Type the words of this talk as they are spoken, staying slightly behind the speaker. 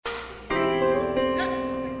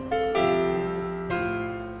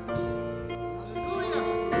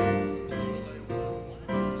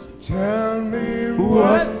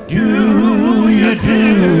What do you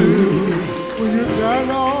do? When you've done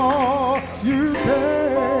all you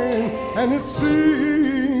can, and it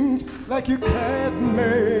seems like you can't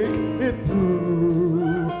make it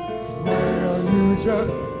through. Well, you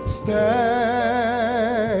just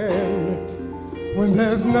stand when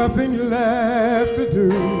there's nothing left to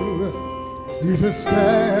do. You just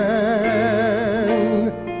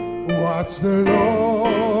stand, watch the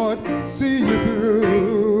Lord see you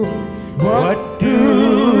through. What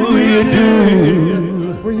do you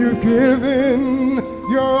do? When you've given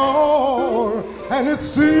your all and it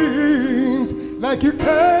seems like you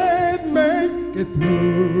can't make it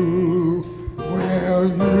through, well,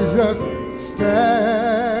 you just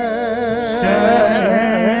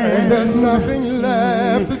stand. When there's nothing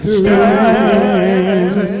left to do.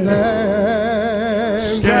 Stand. Just stand.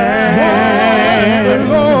 Stand. The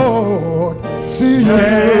Lord see you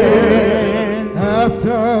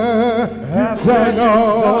after you've done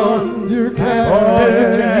all you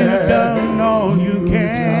can. You've done all you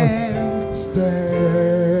can. Just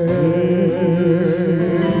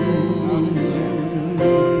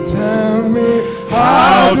stand. Tell me,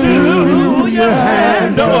 How do you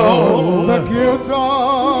handle the guilt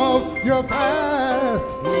of your past?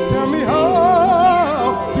 Tell me,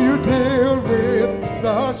 how do you deal with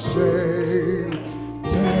the shame?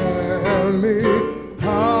 Tell me,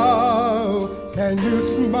 how can you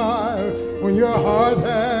smile when your heart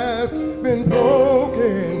has been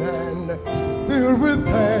broken and filled with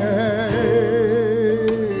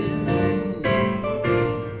pain?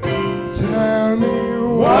 Tell me,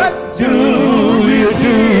 what do you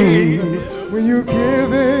do? when you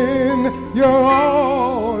give in your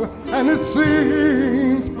all and it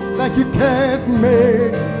seems like you can't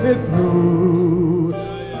make it through?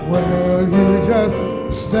 Well, you just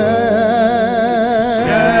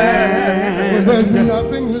stand. When there's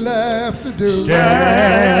nothing left to do.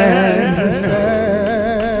 Stand.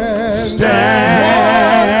 Stand.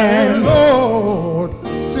 Stand. Lord,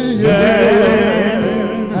 see you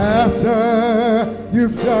after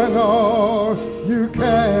you've done all you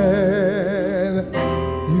can.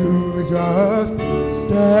 You just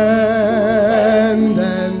stand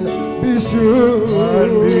and be sure.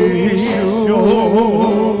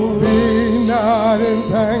 Be not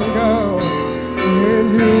entangled when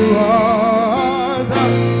you are the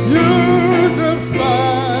useless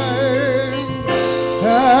line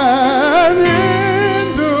and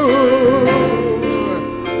endure.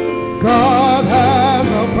 God has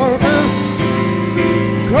a purpose.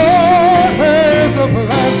 God has a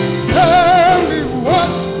plan. Tell me, what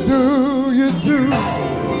do you do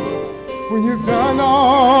when you've done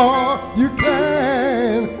all you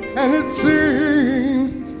can and it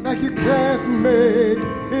seems like you can't make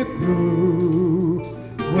it through?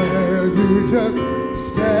 Well, you just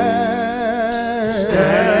stand.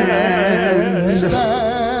 Stand. Stand.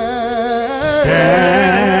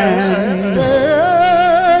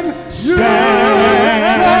 Stand.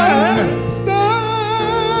 Stand. Stand.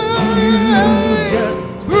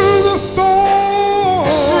 Through the storm.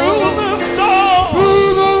 Through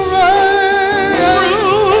the rain.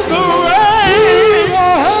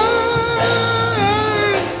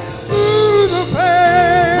 Through the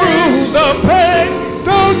pain.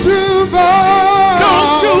 Don't you bow.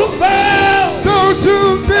 Don't you bend. Don't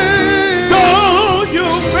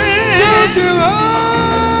give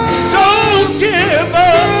up. Don't give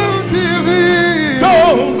up. Don't give in.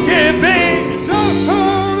 Don't give in. Just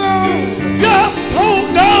hold on Just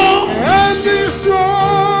hold on and be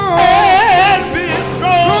strong. and be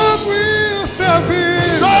strong. God will step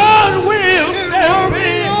in. God will step in.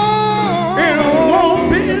 It won't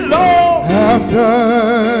be long. After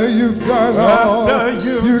you've done all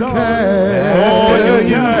you can.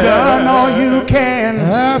 You've done all you can.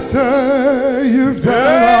 After you've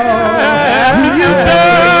done You've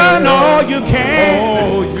done all you can.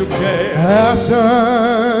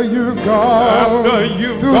 After you've gone After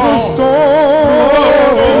you've through gone the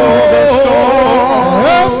storm.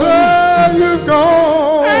 After you've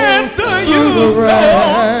gone After through the you've rain.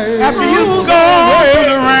 gone. After you've gone through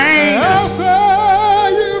the rain. After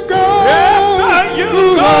you've gone After you've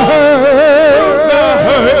through the gone hurt.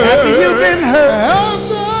 After you've been hurt.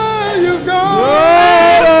 After you've gone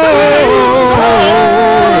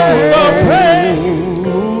The pain.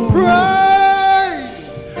 pray.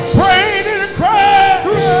 Prayed and cried.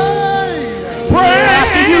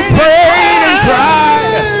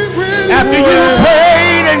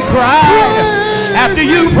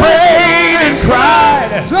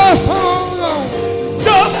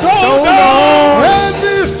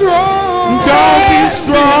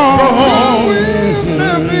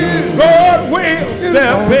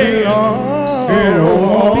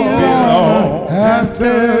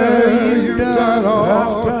 After you've done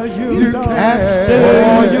all you can.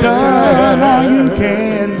 After you've done all you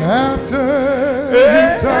can. After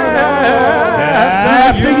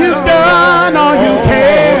you've done all you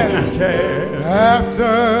can.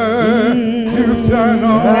 After you've done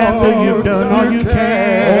all you can. After you've done all you can.